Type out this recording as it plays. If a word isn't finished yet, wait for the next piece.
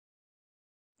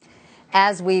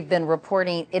As we've been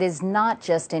reporting, it is not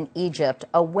just in Egypt.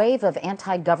 A wave of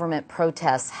anti-government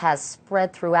protests has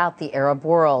spread throughout the Arab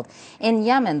world. In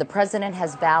Yemen, the president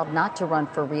has vowed not to run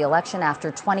for re-election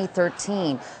after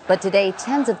 2013. But today,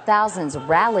 tens of thousands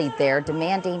rallied there,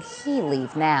 demanding he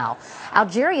leave now.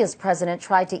 Algeria's president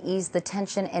tried to ease the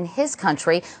tension in his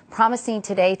country, promising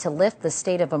today to lift the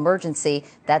state of emergency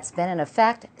that's been in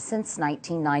effect since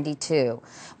 1992.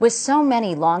 With so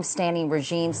many long-standing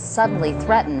regimes suddenly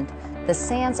threatened, the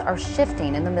sands are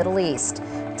shifting in the Middle East.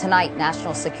 Tonight,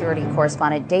 national security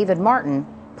correspondent David Martin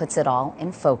puts it all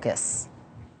in focus.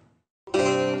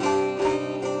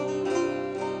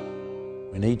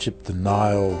 In Egypt, the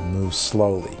Nile moves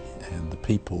slowly, and the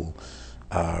people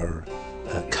are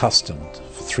accustomed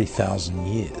for 3,000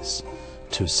 years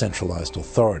to centralized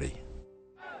authority.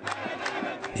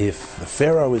 If the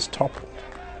pharaoh is toppled,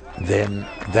 then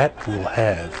that will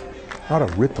have not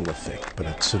a ripple effect, but a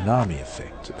tsunami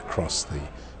effect across the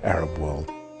Arab world.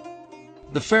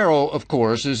 The pharaoh, of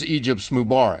course, is Egypt's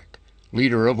Mubarak,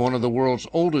 leader of one of the world's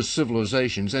oldest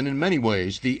civilizations and in many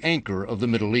ways the anchor of the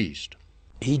Middle East.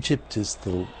 Egypt is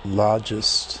the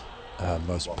largest,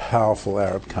 most powerful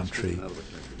Arab country.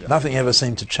 Nothing ever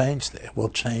seemed to change there. Well,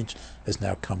 change has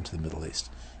now come to the Middle East.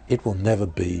 It will never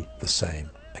be the same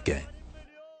again.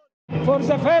 For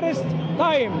the first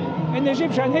time in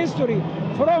Egyptian history,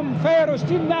 from pharaohs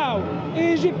till now,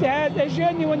 Egypt had a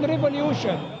genuine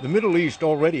revolution. The Middle East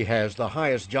already has the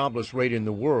highest jobless rate in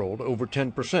the world, over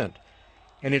 10%,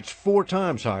 and it's 4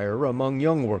 times higher among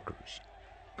young workers.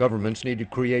 Governments need to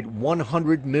create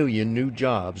 100 million new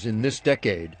jobs in this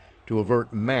decade to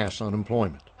avert mass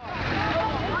unemployment.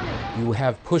 You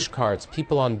have push carts,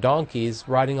 people on donkeys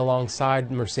riding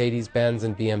alongside Mercedes-Benz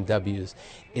and BMWs.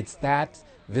 It's that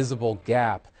visible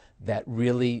gap that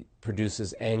really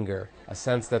produces anger, a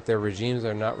sense that their regimes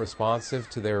are not responsive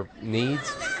to their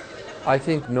needs. I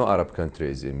think no Arab country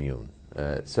is immune.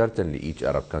 Certainly each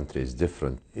Arab country is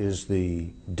different. Is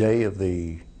the day of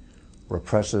the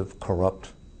repressive,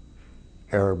 corrupt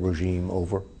Arab regime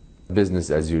over? Business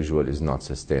as usual is not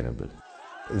sustainable.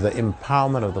 The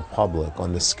empowerment of the public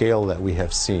on the scale that we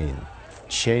have seen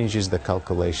changes the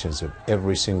calculations of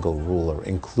every single ruler,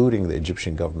 including the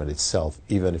Egyptian government itself,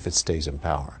 even if it stays in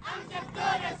power.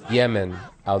 Yemen,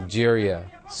 Algeria,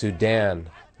 Sudan,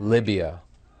 Libya,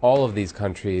 all of these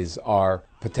countries are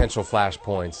potential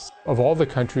flashpoints. Of all the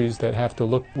countries that have to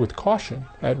look with caution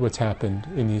at what's happened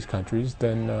in these countries,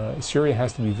 then Syria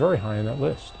has to be very high on that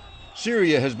list.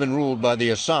 Syria has been ruled by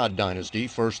the Assad dynasty,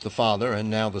 first the father and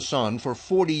now the son, for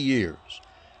 40 years.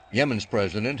 Yemen's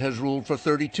president has ruled for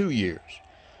 32 years.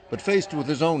 But faced with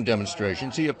his own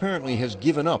demonstrations, he apparently has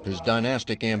given up his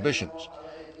dynastic ambitions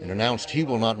and announced he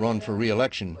will not run for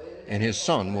re-election and his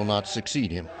son will not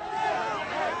succeed him.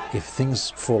 If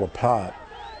things fall apart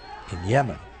in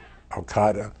Yemen,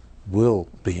 al-Qaeda will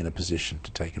be in a position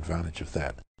to take advantage of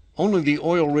that. Only the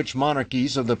oil-rich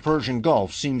monarchies of the Persian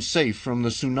Gulf seem safe from the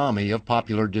tsunami of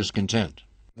popular discontent.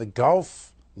 The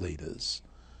Gulf leaders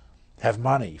have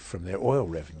money from their oil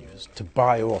revenues to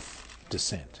buy off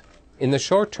dissent. In the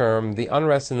short term, the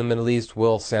unrest in the Middle East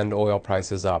will send oil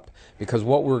prices up because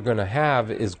what we're going to have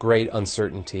is great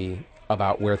uncertainty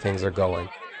about where things are going.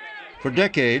 For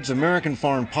decades, American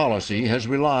foreign policy has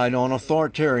relied on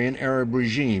authoritarian Arab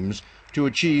regimes to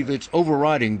achieve its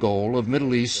overriding goal of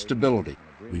Middle East stability.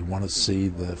 We want to see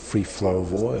the free flow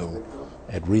of oil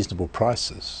at reasonable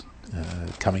prices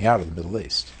coming out of the Middle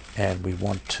East. And we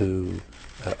want to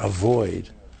avoid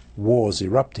wars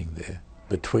erupting there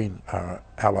between our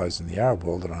allies in the Arab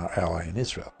world and our ally in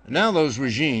Israel. Now those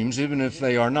regimes, even if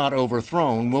they are not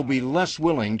overthrown, will be less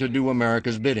willing to do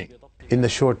America's bidding. In the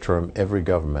short term, every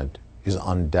government is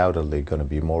undoubtedly going to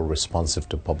be more responsive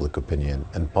to public opinion,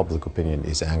 and public opinion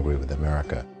is angry with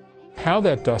America. How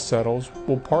that dust settles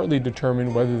will partly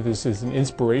determine whether this is an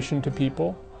inspiration to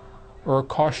people or a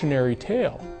cautionary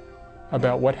tale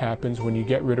about what happens when you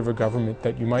get rid of a government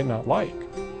that you might not like,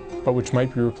 but which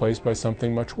might be replaced by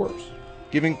something much worse.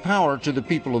 Giving power to the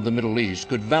people of the Middle East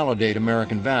could validate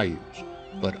American values,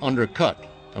 but undercut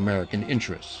American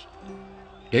interests.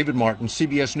 David Martin,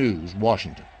 CBS News,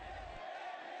 Washington.